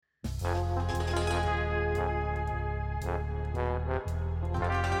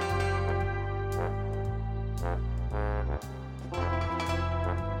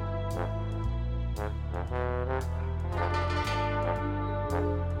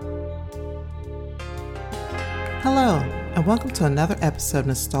Hello, and welcome to another episode of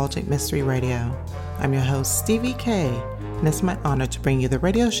Nostalgic Mystery Radio. I'm your host, Stevie K, and it's my honor to bring you the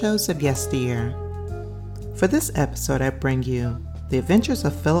radio shows of yesteryear. For this episode, I bring you The Adventures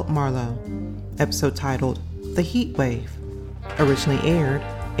of Philip Marlowe, episode titled The Heat Wave, originally aired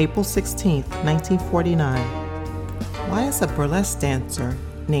April 16, 1949. Why is a burlesque dancer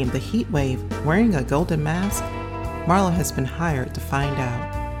named the Heat Wave wearing a golden mask? Marlowe has been hired to find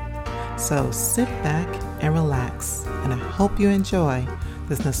out. So sit back and relax, and I hope you enjoy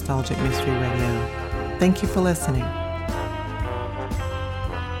this Nostalgic Mystery Radio. Thank you for listening.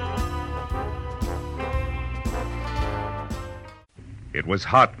 It was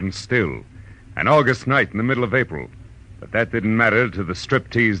hot and still, an August night in the middle of April. But that didn't matter to the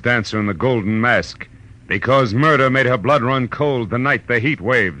striptease dancer in the golden mask, because murder made her blood run cold the night the heat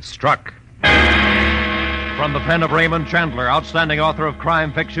wave struck. From the pen of Raymond Chandler, outstanding author of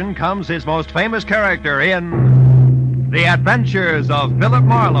crime fiction, comes his most famous character in The Adventures of Philip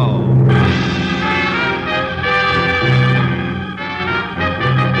Marlowe.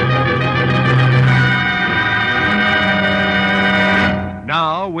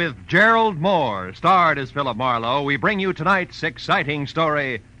 Now, with Gerald Moore, starred as Philip Marlowe, we bring you tonight's exciting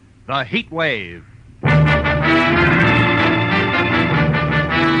story, The Heat Wave.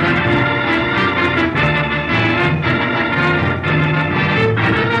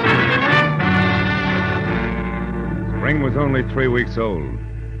 Spring was only 3 weeks old,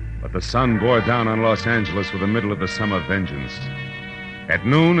 but the sun bore down on Los Angeles with the middle of the summer vengeance. At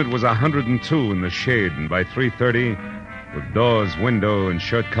noon, it was 102 in the shade, and by 3:30, with doors, window, and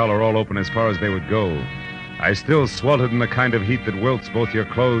shirt collar all open as far as they would go, I still sweltered in the kind of heat that wilts both your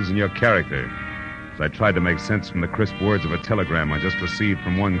clothes and your character, as I tried to make sense from the crisp words of a telegram I just received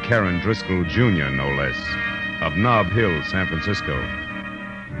from one Karen Driscoll, Jr., no less, of Nob Hill, San Francisco.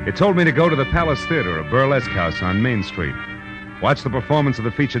 It told me to go to the Palace Theater, a burlesque house on Main Street, watch the performance of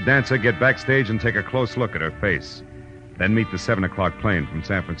the featured dancer, get backstage, and take a close look at her face. Then meet the 7 o'clock plane from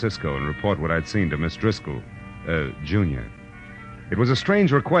San Francisco and report what I'd seen to Miss Driscoll, Jr. It was a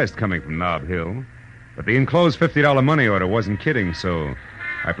strange request coming from Nob Hill, but the enclosed $50 money order wasn't kidding, so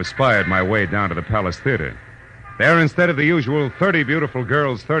I perspired my way down to the Palace Theater. There, instead of the usual 30 beautiful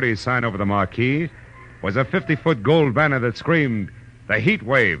girls, 30 sign over the marquee, was a 50-foot gold banner that screamed, "The Heat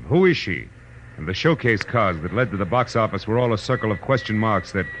Wave, who is she?" And the showcase cars that led to the box office were all a circle of question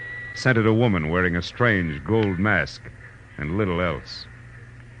marks that centered a woman wearing a strange gold mask and little else.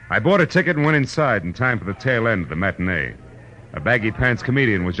 I bought a ticket and went inside in time for the tail end of the matinee. A baggy-pants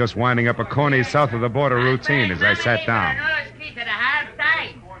comedian was just winding up a corny south-of-the-border routine as I sat down.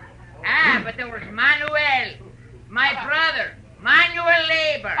 But there was Manuel, my brother, Manuel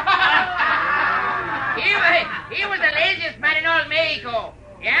Labor. He was the laziest man in all Mexico.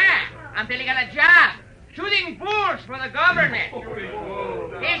 Yeah, until he got a job shooting bulls for the government.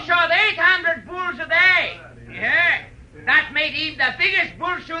 He shot 800 bulls a day. Yeah, that made him the biggest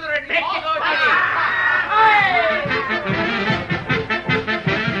bull shooter in Mexico City.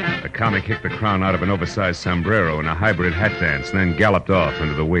 The comic kicked the crown out of an oversized sombrero in a hybrid hat dance and then galloped off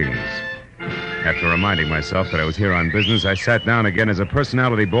into the wings. After reminding myself that I was here on business, I sat down again as a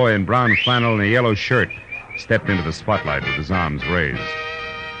personality boy in brown flannel and a yellow shirt stepped into the spotlight with his arms raised.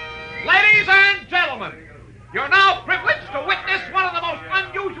 Ladies and gentlemen, you're now privileged to witness one of the most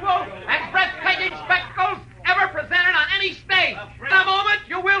unusual and breathtaking spectacles ever presented on any stage. In a moment,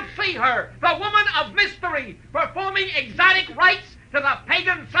 you will see her, the woman of mystery, performing exotic rites to the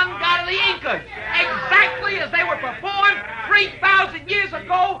pagan sun god of the Incas, exactly as they were performed 3,000 years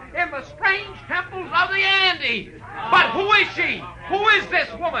ago in the strange temples of the Andes. But who is she? Who is this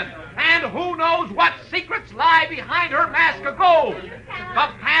woman? And who knows what secrets lie behind her mask of gold? The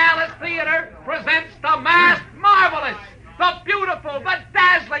Palace Theater presents the masked marvelous, the beautiful, the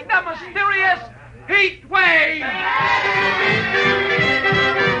dazzling, the mysterious Heat Wave.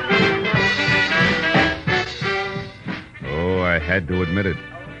 Oh, I had to admit it.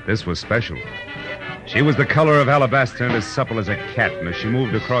 This was special. She was the color of alabaster and as supple as a cat, and as she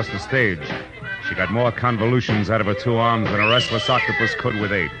moved across the stage, she got more convolutions out of her two arms than a restless octopus could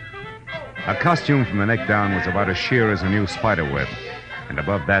with 8. Her costume from the neck down was about as sheer as a new spider web, and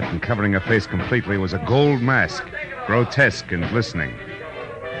above that, and covering her face completely, was a gold mask, grotesque and glistening.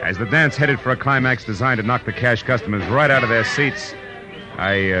 As the dance headed for a climax designed to knock the cash customers right out of their seats,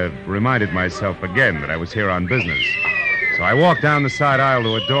 I reminded myself again that I was here on business. So I walked down the side aisle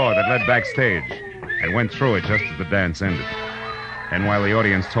to a door that led backstage and went through it just as the dance ended. Then while the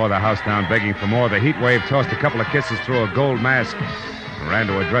audience tore the house down begging for more, the Heat Wave tossed a couple of kisses through a gold mask and ran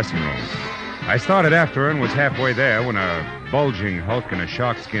to a dressing room. I started after her and was halfway there when a bulging hulk in a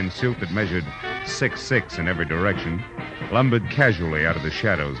sharkskin suit that measured 6'6" in every direction, lumbered casually out of the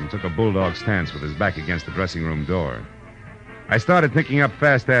shadows and took a bulldog stance with his back against the dressing room door. I started thinking up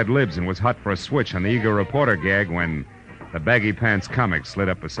fast ad-libs and was hot for a switch on the eager reporter gag when the baggy pants comic slid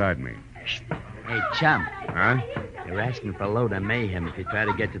up beside me. Hey, chum. Huh? They're asking for a load of mayhem if you try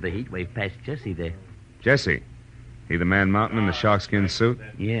to get to the heat wave past Jesse there. Jesse. He the man mountain in the sharkskin suit?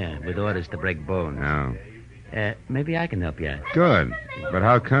 Yeah, with orders to break bones. No. Maybe I can help you out. Good. But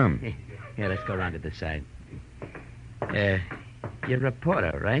how come? Yeah, let's go around to the side. You're a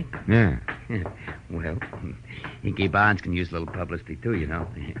reporter, right? Yeah. Well, Inky Barnes can use a little publicity, too, you know.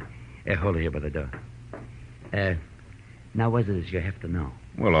 Hold it here by the door. Now, what is it you have to know?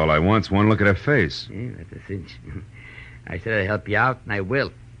 Well, all I want's one look at her face. Yeah, that's a cinch. I said I'd help you out, and I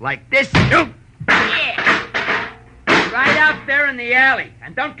will. Like this. Yeah. Right out there in the alley.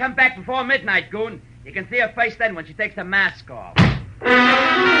 And don't come back before midnight, goon. You can see her face then when she takes the mask off.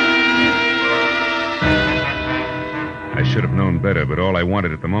 I should have known better, but all I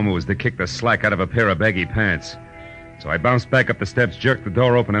wanted at the moment was to kick the slack out of a pair of baggy pants. So I bounced back up the steps, jerked the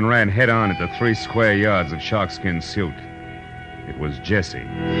door open, and ran head-on into 3 square yards of sharkskin suit. It was Jesse.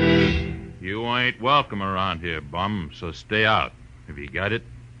 You ain't welcome around here, bum, so stay out. Have you got it?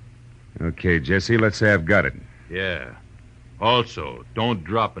 Okay, Jesse, let's say I've got it. Yeah. Also, don't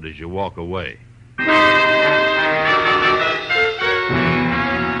drop it as you walk away.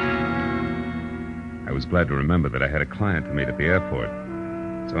 I was glad to remember that I had a client to meet at the airport.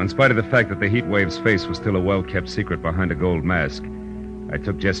 So in spite of the fact that the heat wave's face was still a well-kept secret behind a gold mask, I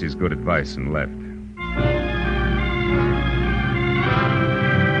took Jesse's good advice and left.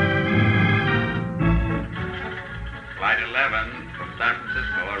 Flight 11 from San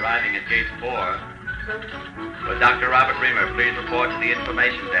Francisco arriving at Gate 4. Will Dr. Robert Reamer please report to the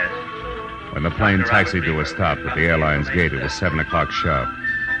information desk? When the plane taxied to a stop at the airline's gate, it was 7 o'clock sharp.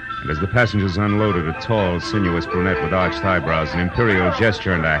 And as the passengers unloaded, a tall, sinuous brunette with arched eyebrows, an imperial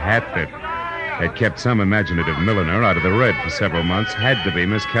gesture, and a hat that had kept some imaginative milliner out of the red for several months had to be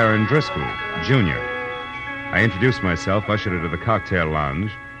Miss Karen Driscoll, Jr. I introduced myself, ushered her to the cocktail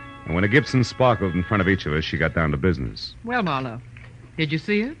lounge, and when a Gibson sparkled in front of each of us, she got down to business. Well, Marlowe, did you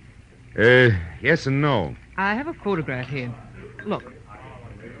see her? Yes and no. I have a photograph here. Look,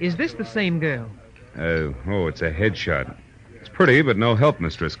 is this the same girl? It's a headshot. It's pretty, but no help,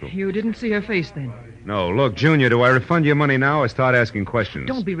 Miss Driscoll. You didn't see her face then? No. Look, Junior, do I refund your money now or start asking questions?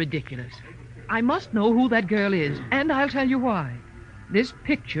 Don't be ridiculous. I must know who that girl is, and I'll tell you why. This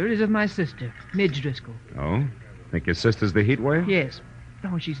picture is of my sister, Midge Driscoll. Oh? Think your sister's the heat wave? Yes.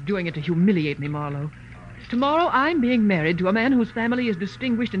 Oh, she's doing it to humiliate me, Marlowe. Tomorrow I'm being married to a man whose family is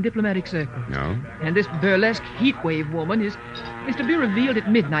distinguished in diplomatic circles. No? And this burlesque heat wave woman is to be revealed at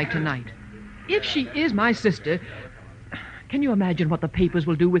midnight tonight. If she is my sister, can you imagine what the papers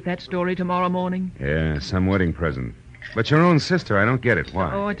will do with that story tomorrow morning? Yeah, some wedding present. But your own sister, I don't get it.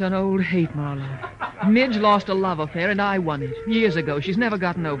 Why? Oh, it's an old hate, Marlowe. Midge lost a love affair, and I won it. Years ago. She's never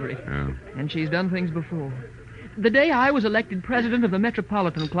gotten over it. Oh. And she's done things before. The day I was elected president of the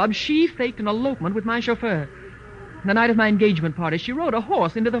Metropolitan Club, she faked an elopement with my chauffeur. The night of my engagement party, she rode a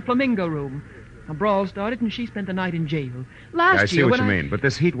horse into the Flamingo Room. A brawl started, and she spent the night in jail. I see what you mean, but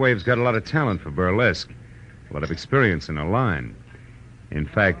this heat wave's got a lot of talent for burlesque. A lot of experience in her line. In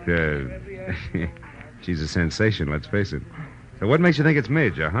fact, she's a sensation, let's face it. So what makes you think it's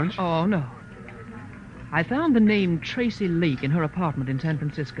Midge, a hunch? Oh, no. I found the name Tracy Lake in her apartment in San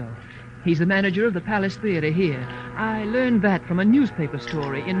Francisco. He's the manager of the Palace Theater here. I learned that from a newspaper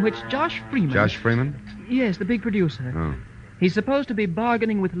story in which Josh Freeman... Josh Freeman? Yes, the big producer. Oh. He's supposed to be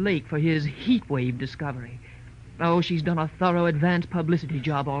bargaining with Lake for his heat wave discovery. Oh, she's done a thorough advance publicity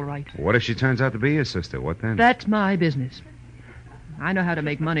job, all right. What if she turns out to be your sister? What then? That's my business. I know how to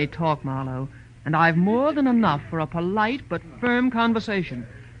make money talk, Marlowe, and I've more than enough for a polite but firm conversation.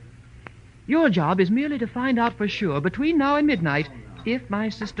 Your job is merely to find out for sure, between now and midnight, if my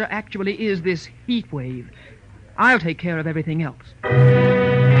sister actually is this heat wave. I'll take care of everything else.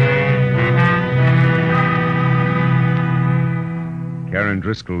 Karen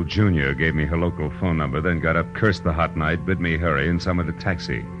Driscoll, Jr. gave me her local phone number, then got up, cursed the hot night, bid me hurry, and summoned a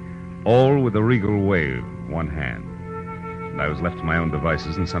taxi. All with a regal wave, one hand. And I was left to my own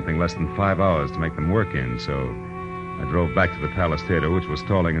devices in something less than 5 hours to make them work in, so I drove back to the Palace Theater, which was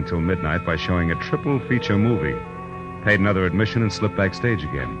stalling until midnight by showing a triple feature movie. Paid another admission and slipped backstage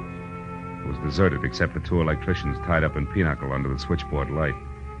again. It was deserted except for 2 electricians tied up in pinochle under the switchboard light.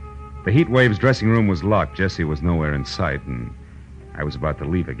 The heat wave's dressing room was locked. Jesse was nowhere in sight, and I was about to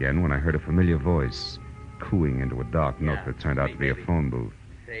leave again when I heard a familiar voice cooing into a dark note that turned out to be a phone booth.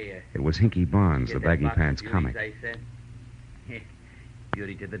 It was Hinky Barnes, the baggy pants comic.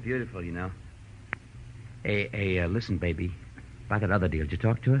 Beauty to the beautiful, you know. Hey, listen, baby. About that other deal, did you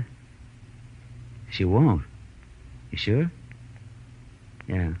talk to her? She won't. You sure?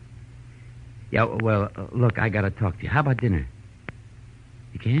 Yeah. Yeah, well, look, I gotta talk to you. How about dinner?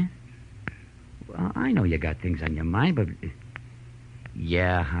 You can't? Well, I know you got things on your mind, but...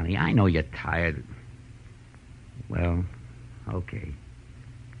 Yeah, honey, I know you're tired. Well, okay.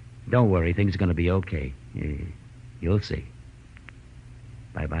 Don't worry, things are gonna be okay. You'll see.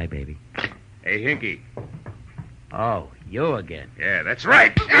 Bye-bye, baby. Hey, Hinky. Oh, you again. Yeah, that's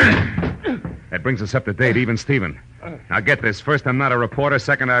right. That brings us up to date, even Steven. Now get this. First, I'm not a reporter.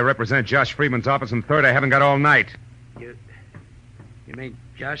 Second, I represent Josh Freeman's office. And third, I haven't got all night. You mean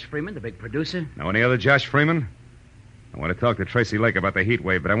Josh Freeman, the big producer? Know any other Josh Freeman? I want to talk to Tracy Lake about the heat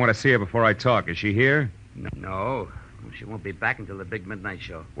wave, but I want to see her before I talk. Is she here? No. She won't be back until the big midnight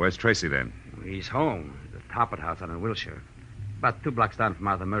show. Where's Tracy, then? He's home. The Toppert House out in Wilshire. About 2 blocks down from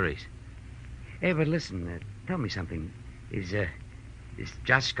Arthur Murray's. Hey, but listen, tell me something. Is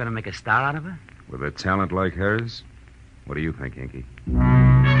Josh going to make a star out of her? With a talent like hers? What do you think, Hinky?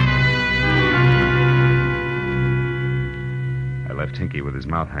 I left Hinky with his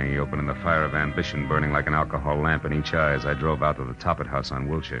mouth hanging open and the fire of ambition burning like an alcohol lamp in each eye as I drove out to the Toppert House on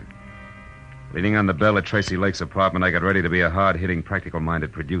Wilshire. Leaning on the bell at Tracy Lake's apartment, I got ready to be a hard-hitting,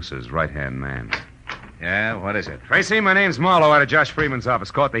 practical-minded producer's right-hand man. Yeah, what is it? Tracy, my name's Marlowe out of Josh Freeman's office.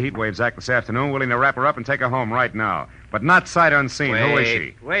 Caught the Heat Waves Act this afternoon, willing to wrap her up and take her home right now. But not sight unseen. Who is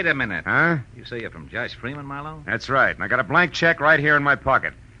she? Wait a minute. Huh? You say you're from Josh Freeman, Marlowe? That's right. And I got a blank check right here in my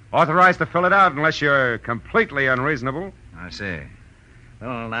pocket. Authorized to fill it out unless you're completely unreasonable. I see.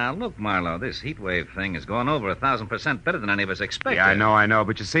 Well, now, look, Marlowe, this heat wave thing is going over 1,000% better than any of us expected. Yeah, I know.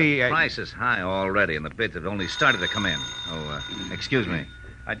 But you see... The price is high already, and the bids have only started to come in. Oh, excuse me.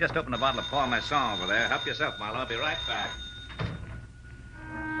 I just opened a bottle of Paul Masson over there. Help yourself, Marlowe. I'll be right back.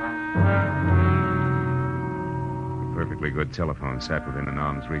 A perfectly good telephone sat within an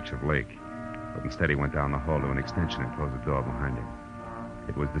arm's reach of Lake. But instead he went down the hall to an extension and closed the door behind him.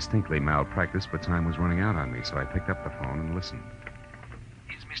 It was distinctly malpractice, but time was running out on me, so I picked up the phone and listened.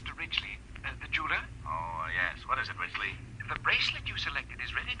 Is Mr. Ridgely the jeweler? Oh, yes. What is it, Ridgely? The bracelet you selected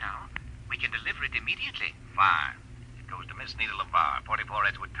is ready now. We can deliver it immediately. Fine. It goes to Miss Nita LeVar, 44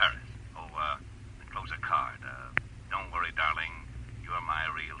 Edgewood Terrace. Oh, enclose a card. Don't worry, darling. You're my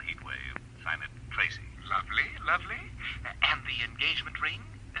real heat wave. Sign it, Tracy. Lovely, lovely. And the engagement ring?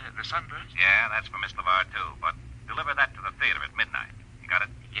 The sunburst? Yeah, that's for Miss LeVar, too. But deliver that to the theater at midnight. You got it?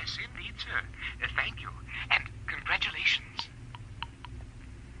 Yes, indeed, sir. Thank you. And congratulations.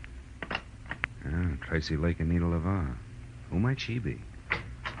 Tracy Lake and Nita LeVar. Who might she be?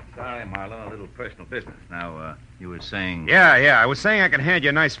 Sorry, Marlowe, a little personal business. Now, you were saying... Yeah. I was saying I could hand you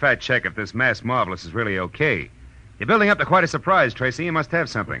a nice fat check if this Mass Marvelous is really okay. You're building up to quite a surprise, Tracy. You must have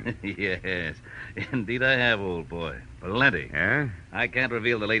something. Yes. Indeed I have, old boy. Plenty. Yeah? I can't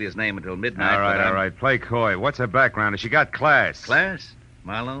reveal the lady's name until midnight. All right. Play coy. What's her background? Has she got class? Class?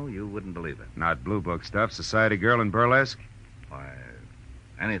 Marlowe, you wouldn't believe it. Not blue book stuff. Society girl in burlesque? Why,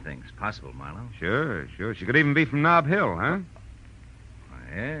 anything's possible, Marlowe. Sure. She could even be from Nob Hill, huh?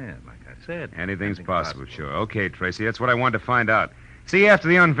 Yeah, like I said. Anything's possible, sure. Okay, Tracy, that's what I wanted to find out. See you after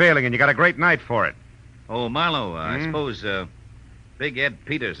the unveiling, and you got a great night for it. Oh, Marlowe, I suppose Big Ed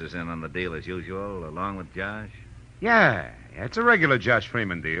Peters is in on the deal as usual, along with Josh? Yeah, it's a regular Josh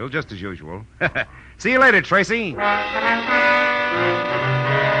Freeman deal, just as usual. See you later, Tracy.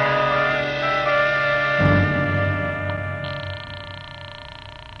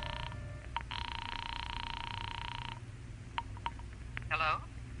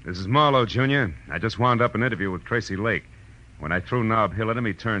 This is Marlowe, Jr. I just wound up an interview with Tracy Lake. When I threw Nob Hill at him,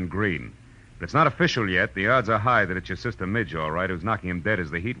 he turned green. But it's not official yet. The odds are high that it's your sister Midge, all right, who's knocking him dead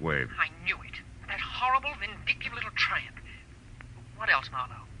as the heat wave. I knew it. That horrible, vindictive little tramp. What else,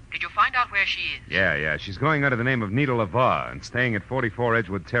 Marlowe? Did you find out where she is? Yeah. She's going under the name of Nita LeVar and staying at 44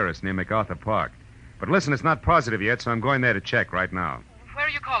 Edgewood Terrace near MacArthur Park. But listen, it's not positive yet, so I'm going there to check right now. Where are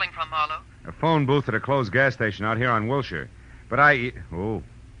you calling from, Marlowe? A phone booth at a closed gas station out here on Wilshire. But Oh.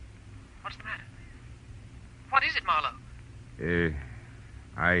 What's the matter? What is it, Marlowe?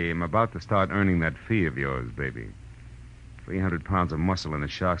 I am about to start earning that fee of yours, baby. 300 pounds of muscle in a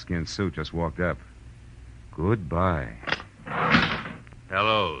sharkskin suit just walked up. Goodbye.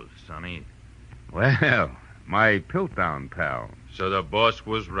 Hello, Sonny. Well, my Piltdown pal. So the boss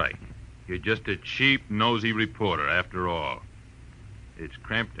was right. You're just a cheap, nosy reporter, after all. It's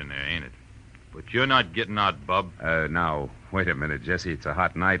cramped in there, ain't it? But you're not getting out, Bub. Now, wait a minute, Jesse. It's a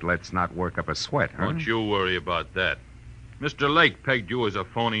hot night. Let's not work up a sweat, huh? Don't you worry about that. Mr. Lake pegged you as a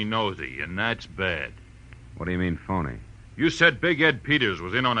phony nosy, and that's bad. What do you mean, phony? You said Big Ed Peters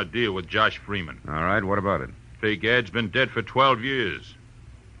was in on a deal with Josh Freeman. All right, what about it? Big Ed's been dead for 12 years.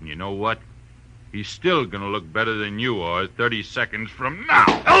 And you know what? He's still going to look better than you are 30 seconds from now.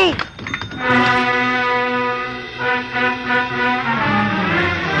 Oh!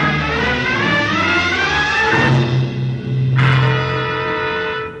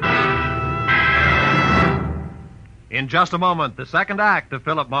 In just a moment, the second act of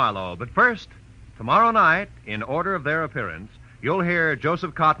Philip Marlowe. But first, tomorrow night, in order of their appearance, you'll hear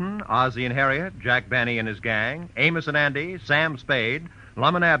Joseph Cotton, Ozzie and Harriet, Jack Benny and his gang, Amos and Andy, Sam Spade,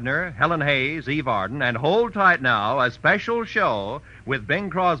 Lum and Abner, Helen Hayes, Eve Arden, and hold tight now, a special show with Bing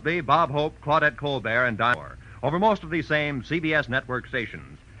Crosby, Bob Hope, Claudette Colbert, and Dinah Moore over most of these same CBS network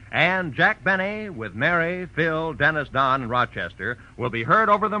stations. And Jack Benny with Mary, Phil, Dennis, Don, and Rochester will be heard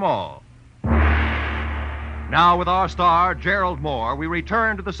over them all. Now, with our star, Gerald Moore, we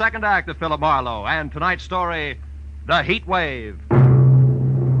return to the second act of Philip Marlowe and tonight's story, The Heat Wave.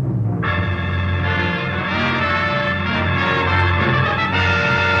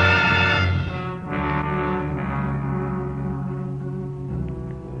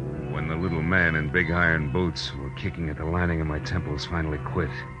 When the little man in big iron boots who were kicking at the lining of my temples finally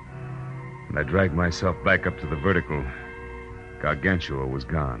quit, and I dragged myself back up to the vertical, Gargantua was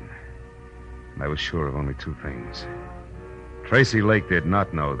gone. I was sure of only two things. Tracy Lake did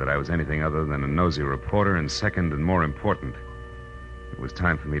not know that I was anything other than a nosy reporter, and second and more important, it was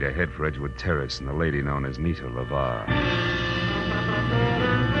time for me to head for Edgewood Terrace and the lady known as Nita LaVar.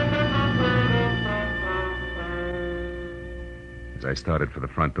 As I started for the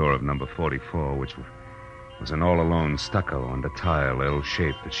front door of number 44, which was an all-alone stucco and a tile L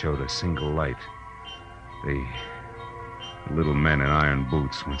shape that showed a single light, the little men in iron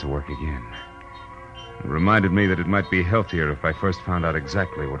boots went to work again. It reminded me that it might be healthier if I first found out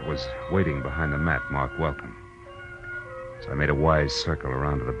exactly what was waiting behind the mat marked welcome. So I made a wise circle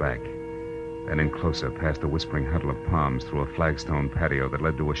around to the back, then in closer past a whispering huddle of palms through a flagstone patio that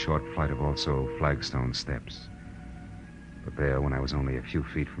led to a short flight of also flagstone steps. But there, when I was only a few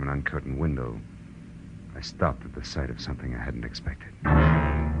feet from an uncurtained window, I stopped at the sight of something I hadn't expected.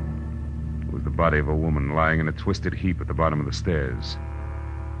 It was the body of a woman lying in a twisted heap at the bottom of the stairs.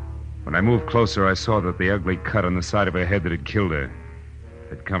 When I moved closer, I saw that the ugly cut on the side of her head that had killed her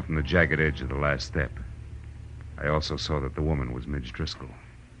had come from the jagged edge of the last step. I also saw that the woman was Midge Driscoll.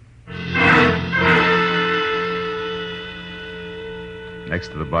 Next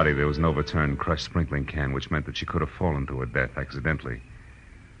to the body, there was an overturned, crushed sprinkling can, which meant that she could have fallen to her death accidentally.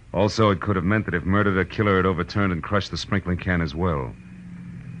 Also, it could have meant that if murdered, her killer had overturned and crushed the sprinkling can as well.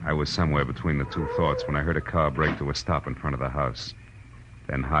 I was somewhere between the two thoughts when I heard a car brake to a stop in front of the house.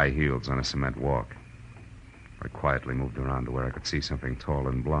 Then high heels on a cement walk. I quietly moved around to where I could see something tall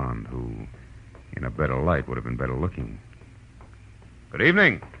and blonde who, in a better light, would have been better looking. Good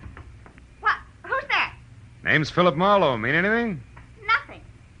evening. What? Who's there? Name's Philip Marlowe. Mean anything? Nothing.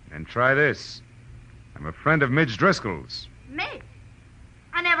 Then try this. I'm a friend of Midge Driscoll's. Midge?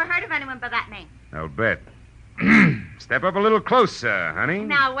 I never heard of anyone by that name. I'll bet. Step up a little closer, honey.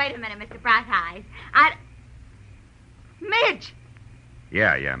 Now, wait a minute, Mr. Bright Eyes. Midge!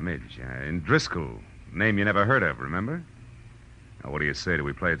 Yeah, Midge. And Driscoll. Name you never heard of, remember? Now, what do you say? Do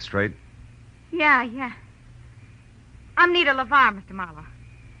we play it straight? Yeah. I'm Nita LaVar, Mr. Marlowe.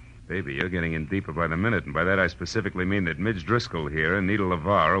 Baby, you're getting in deeper by the minute, and by that I specifically mean that Midge Driscoll here and Nita LaVar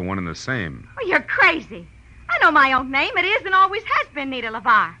are one and the same. Oh, you're crazy. I know my own name. It is and always has been Nita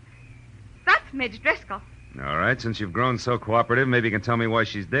LaVar. That's Midge Driscoll. All right, since you've grown so cooperative, maybe you can tell me why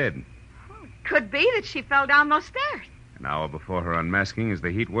she's dead. Oh, it could be that she fell down those stairs. An hour before her unmasking is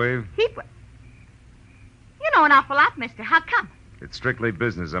the heat wave? Heat wave? You know an awful lot, mister. How come? It's strictly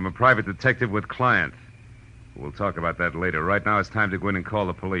business. I'm a private detective with client. We'll talk about that later. Right now, it's time to go in and call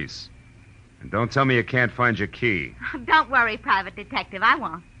the police. And don't tell me you can't find your key. Don't worry, private detective. I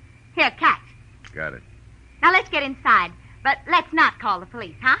won't. Here, catch. Got it. Now, let's get inside. But let's not call the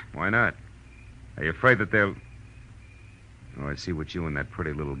police, huh? Why not? Are you afraid that they'll... Oh, I see what you and that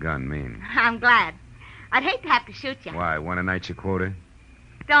pretty little gun mean. I'm glad. I'd hate to have to shoot you. Why, want to night your quota?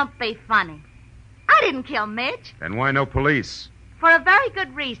 Don't be funny. I didn't kill Midge. Then why no police? For a very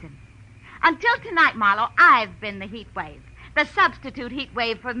good reason. Until tonight, Marlowe, I've been the heat wave. The substitute heat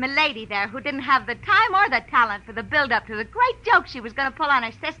wave for Milady there, who didn't have the time or the talent for the build-up to the great joke she was going to pull on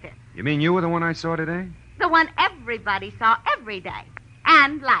her sister. You mean you were the one I saw today? The one everybody saw every day.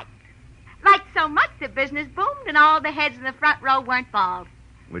 And liked. Liked so much that business boomed and all the heads in the front row weren't bald.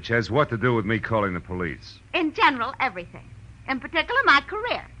 Which has what to do with me calling the police? In general, everything. In particular, my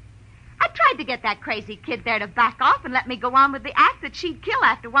career. I tried to get that crazy kid there to back off and let me go on with the act that she'd kill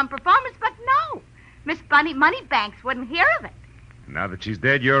after one performance, but no. Miss Bunny Moneybanks wouldn't hear of it. Now that she's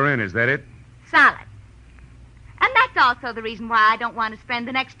dead, you're in. Is that it? Solid. And that's also the reason why I don't want to spend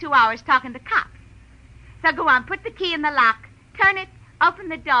the next 2 hours talking to cops. So go on, put the key in the lock, turn it, open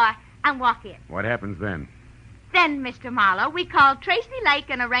the door, and walk in. What happens then? Then, Mr. Marlowe, we call Tracy Lake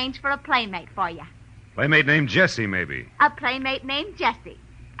and arrange for a playmate for you. Playmate named Jessie, maybe. A playmate named Jessie.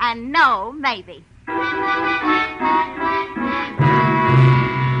 And no maybe.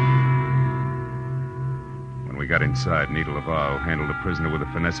 When we got inside, Nita Laval, who handled the prisoner with the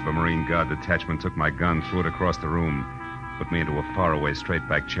finesse of a Marine Guard detachment, took my gun, threw it across the room, put me into a faraway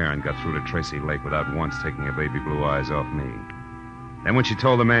straight-back chair, and got through to Tracy Lake without once taking her baby blue eyes off me. Then when she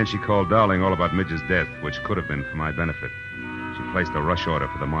told the man she called Darling all about Midge's death, which could have been for my benefit, she placed a rush order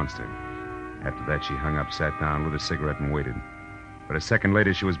for the monster. After that, she hung up, sat down, lit a cigarette, and waited. But a second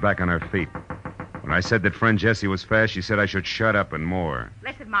later, she was back on her feet. When I said that friend Jessie was fast, she said I should shut up and more.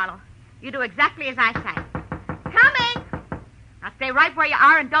 Listen, Marlowe, you do exactly as I say. Coming! Now stay right where you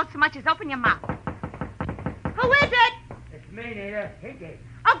are and don't so much as open your mouth. Who is it? It's me, Nita. Hinky.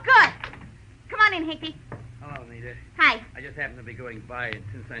 Oh, good. Come on in, Hinky. Hello, Nita. Hi. I just happened to be going by, and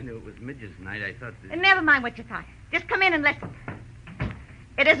since I knew it was Midge's night, I thought that... Never mind what you thought. Just come in and listen.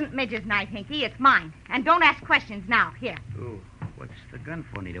 It isn't Midge's night, Hinky. It's mine. And don't ask questions now. Here. Ooh, what's the gun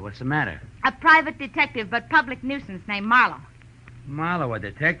for, Nita? What's the matter? A private detective, but public nuisance named Marlowe. Marlowe, a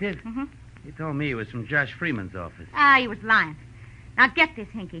detective? Mm-hmm. He told me he was from Josh Freeman's office. Ah, he was lying. Now get this,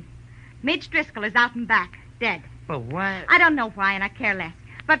 Hinky. Midge Driscoll is out and back, dead. But why? I don't know why, and I care less.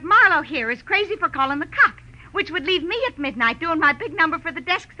 But Marlowe here is crazy for calling the cops, which would leave me at midnight doing my big number for the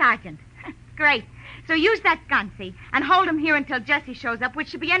desk sergeant. Great. So use that gun, see, and hold him here until Jessie shows up, which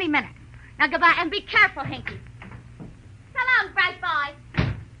should be any minute. Now goodbye, and be careful, Hinky. So long, bright boy.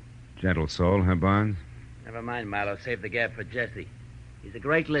 Gentle soul, huh, Barnes? Never mind, Marlowe. Save the gab for Jessie. He's a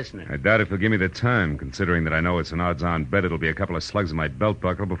great listener. I doubt if he'll give me the time, considering that I know it's an odds-on bet it'll be a couple of slugs in my belt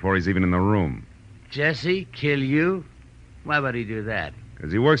buckle before he's even in the room. Jessie? Kill you? Why would he do that?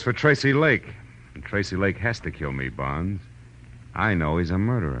 Because he works for Tracy Lake. And Tracy Lake has to kill me, Barnes. I know he's a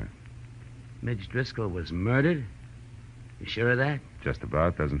murderer. Midge Driscoll was murdered? You sure of that? Just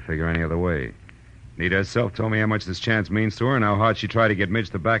about. Doesn't figure any other way. Nita herself told me how much this chance means to her and how hard she tried to get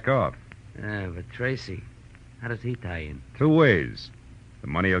Midge to back off. Yeah, but Tracy, how does he tie in? 2 ways. The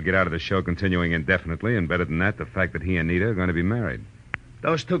money he'll get out of the show continuing indefinitely, and better than that, the fact that he and Nita are going to be married.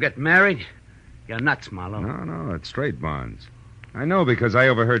 Those two get married? You're nuts, Marlowe. No, it's straight, Barnes. I know because I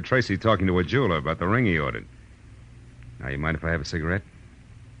overheard Tracy talking to a jeweler about the ring he ordered. Now, you mind if I have a cigarette?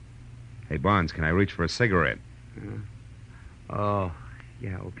 Hey, Barnes, can I reach for a cigarette? Oh,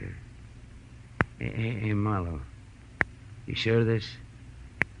 yeah, okay. Hey, Marlowe, you sure of this?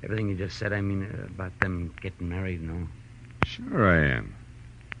 Everything you just said, I mean, about them getting married, no? Sure I am.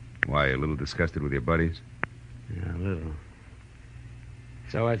 Why, a little disgusted with your buddies? Yeah, a little.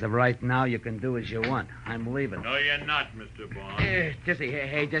 So as of right now, you can do as you want. I'm leaving. No, you're not, Mr. Barnes. Jessie,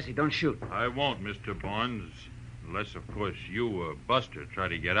 hey, Jessie, don't shoot. I won't, Mr. Barnes. Unless, of course, you or Buster try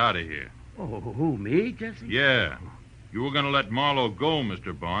to get out of here. Oh, who, me, Jessie? Yeah. You were going to let Marlowe go,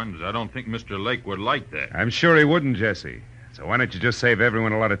 Mr. Barnes. I don't think Mr. Lake would like that. I'm sure he wouldn't, Jessie. So why don't you just save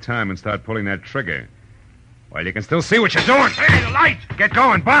everyone a lot of time and start pulling that trigger? While you can still see what you're doing. Hey, the light! Get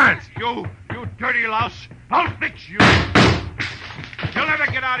going, Barnes! You dirty louse. I'll fix you. You'll never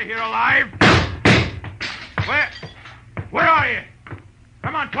get out of here alive. Where are you?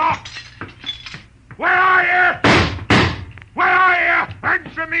 Come on, talk. Where are you? Where are you?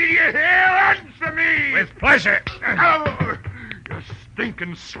 Answer me, you hear? Answer me! With pleasure. Oh, you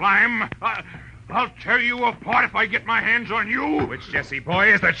stinking slime. I'll tear you apart if I get my hands on you. Which, Jessie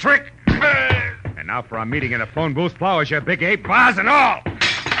boy, is the trick? And now for our meeting in the phone booth, flowers, you big ape, bars and all.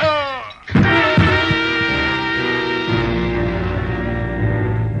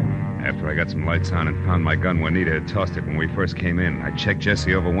 After I got some lights on and found my gun where Nita had tossed it when we first came in, I checked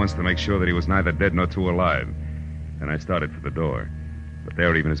Jessie over once to make sure that he was neither dead nor too alive. Then I started for the door. But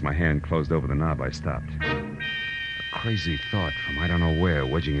there, even as my hand closed over the knob, I stopped. A crazy thought from I don't know where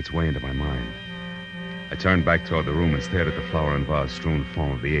wedging its way into my mind. I turned back toward the room and stared at the flower and vase-strewn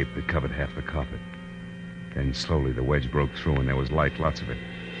form of the ape that covered half the carpet. Then slowly the wedge broke through and there was light, lots of it.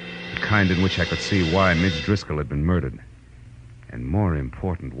 The kind in which I could see why Midge Driscoll had been murdered. And more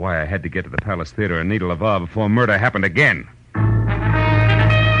important, why I had to get to the Palace Theater and Nita Laval before murder happened again.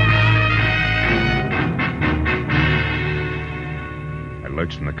 I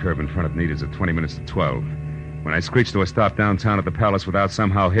lurched from the curb in front of Nita's at 20 minutes to 12. When I screeched to a stop downtown at the Palace without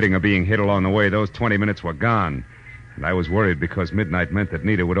somehow hitting or being hit along the way, those 20 minutes were gone. And I was worried because midnight meant that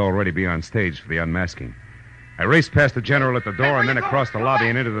Nita would already be on stage for the unmasking. I raced past the general at the door and then across the lobby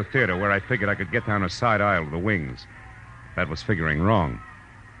and into the theater, where I figured I could get down a side aisle to the wings. That was figuring wrong.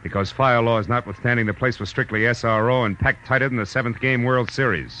 Because fire laws notwithstanding, the place was strictly SRO and packed tighter than the 7th game World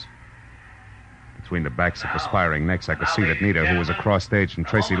Series. Between the backs of perspiring necks, I could see that Nita, who was across stage from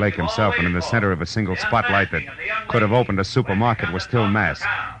Tracy Lake himself and in the center of a single spotlight that could have opened a supermarket, was still masked.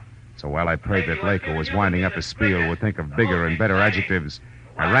 So while I prayed that Lake, who was winding up his spiel, would think of bigger and better adjectives,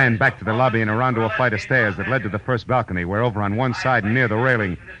 I ran back to the lobby and around to a flight of stairs that led to the first balcony, where over on one side and near the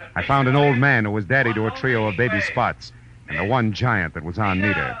railing, I found an old man who was daddy to a trio of baby Spots, and the one giant that was on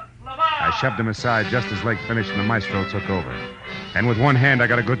Nita. I shoved him aside just as Lake finished and the maestro took over. And with one hand, I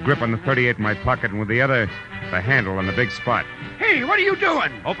got a good grip on the .38 in my pocket, and with the other, the handle on the big Spot. Hey, what are you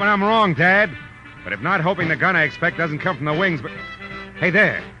doing? Hoping I'm wrong, Dad. But if not, hoping the gun I expect doesn't come from the wings, but... Hey,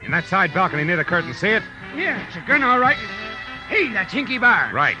 there, in that side balcony near the curtain, see it? Yeah, it's a gun, all right. Hey, that's Hinky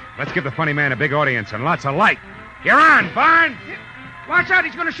Barnes. Right. Let's give the funny man a big audience and lots of light. You're on, Barnes! Watch out,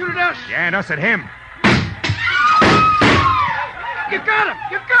 he's going to shoot at us. Yeah, and us at him. You got him!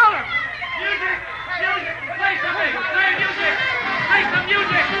 You got him! Music! Music! Play something! Play music! Play some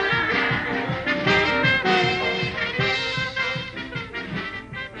music!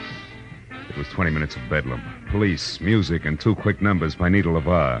 It was 20 minutes of bedlam. Police, music, and 2 quick numbers by Nita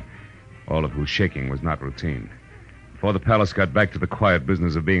LeVar, all of whose shaking was not routine. Before the Palace got back to the quiet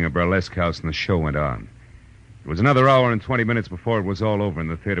business of being a burlesque house, and the show went on. It was another hour and 20 minutes before it was all over,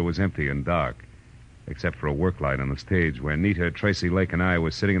 and the theater was empty and dark, except for a work light on the stage where Nita, Tracy Lake, and I were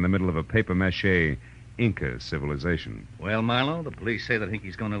sitting in the middle of a papier-mâché Inca civilization. Well, Marlowe, the police say that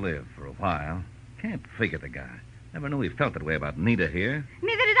Hinky's going to live for a while. Can't figure the guy. Never knew he felt that way about Nita here.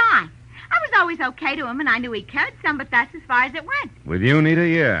 Neither did I. I was always okay to him, and I knew he cared some, but that's as far as it went. With you, Nita,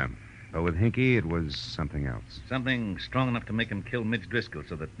 yeah. But with Hinky, it was something else. Something strong enough to make him kill Midge Driscoll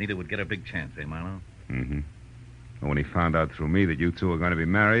so that Nita would get a big chance, eh, Marlowe? Mm-hmm. And when he found out through me that you two were going to be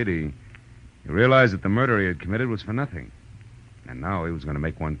married, he realized that the murder he had committed was for nothing. And now he was going to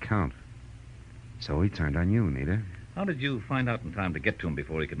make one count. So he turned on you, Nita. How did you find out in time to get to him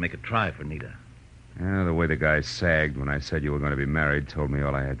before he could make a try for Nita? The way the guy sagged when I said you were going to be married told me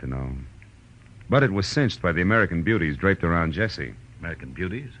all I had to know. But it was cinched by the American beauties draped around Jessie. American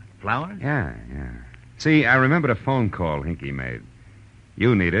beauties? Flowers? Yeah. See, I remembered a phone call Hinky made.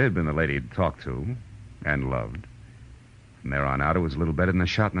 You, Nita, had been the lady he'd talked to and loved. From there on out, it was a little better than a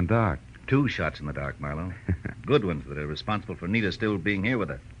shot in the dark. 2 shots in the dark, Marlowe. Good ones that are responsible for Nita still being here with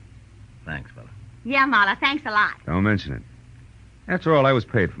us. Thanks, fella. Yeah, Marla, thanks a lot. Don't mention it. After all, I was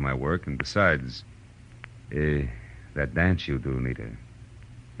paid for my work, and besides, that dance you do, Nita,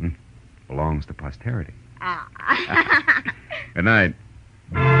 belongs to posterity. Ah. Good night.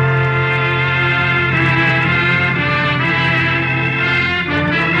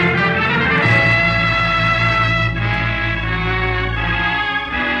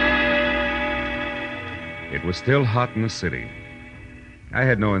 It was still hot in the city. I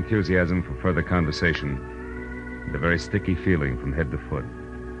had no enthusiasm for further conversation, and a very sticky feeling from head to foot.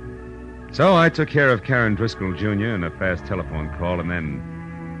 So I took care of Karen Driscoll, Jr. in a fast telephone call and then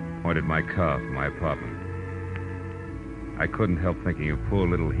pointed my car for my apartment. I couldn't help thinking of poor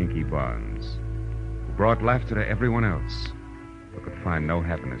little Hinky Barnes, who brought laughter to everyone else, but could find no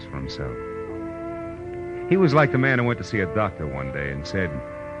happiness for himself. He was like the man who went to see a doctor one day and said,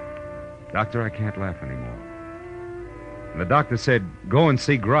 "Doctor, I can't laugh anymore." And the doctor said, "Go and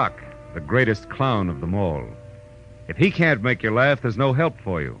see Grok, the greatest clown of them all. If he can't make you laugh, there's no help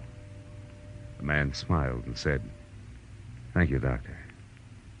for you." The man smiled and said, "Thank you, doctor.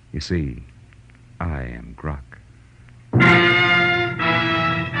 You see, I am Grok."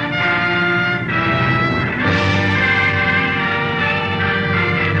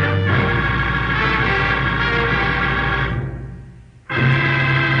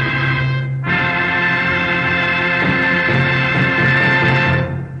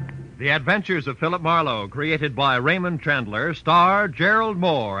 The Adventures of Philip Marlowe, created by Raymond Chandler, star Gerald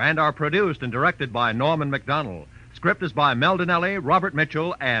Moore, and are produced and directed by Norman MacDonald. Script is by Mel Donnelly, Robert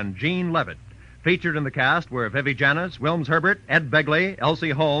Mitchell, and Gene Levitt. Featured in the cast were Vivi Janis, Wilms Herbert, Ed Begley,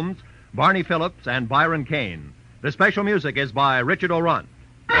 Elsie Holmes, Barney Phillips, and Byron Kane. The special music is by Richard O'Runt.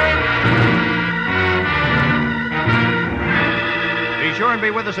 Be sure and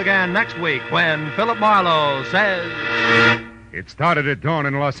be with us again next week when Philip Marlowe says... It started at dawn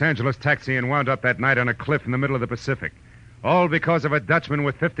in a Los Angeles taxi and wound up that night on a cliff in the middle of the Pacific. All because of a Dutchman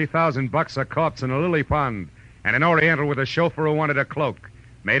with $50,000, a corpse in a lily pond, and an Oriental with a chauffeur who wanted a cloak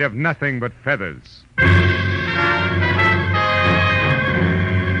made of nothing but feathers.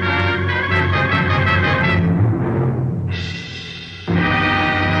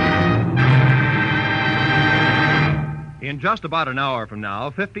 just about an hour from now,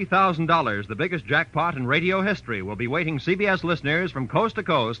 $50,000, the biggest jackpot in radio history, will be waiting CBS listeners from coast to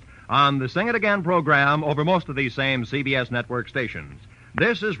coast on the Sing It Again program over most of these same CBS network stations.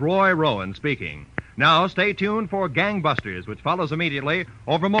 This is Roy Rowan speaking. Now, stay tuned for Gangbusters, which follows immediately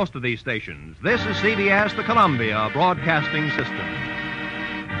over most of these stations. This is CBS, the Columbia Broadcasting System.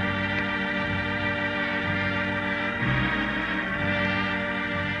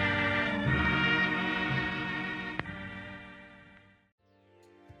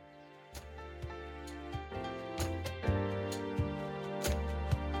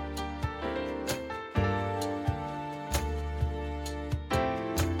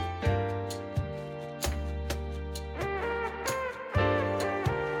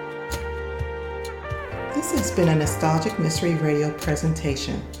 This has been a Nostalgic Mystery Radio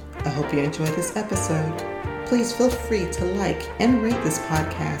presentation. I hope you enjoyed this episode. Please feel free to like and rate this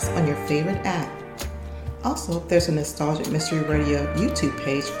podcast on your favorite app. Also, there's a Nostalgic Mystery Radio YouTube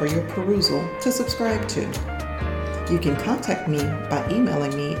page for your perusal to subscribe to. You can contact me by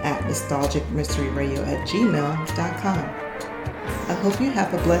emailing me at nostalgicmysteryradio@gmail.com. I hope you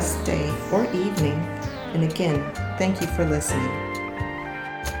have a blessed day or evening. And again, thank you for listening.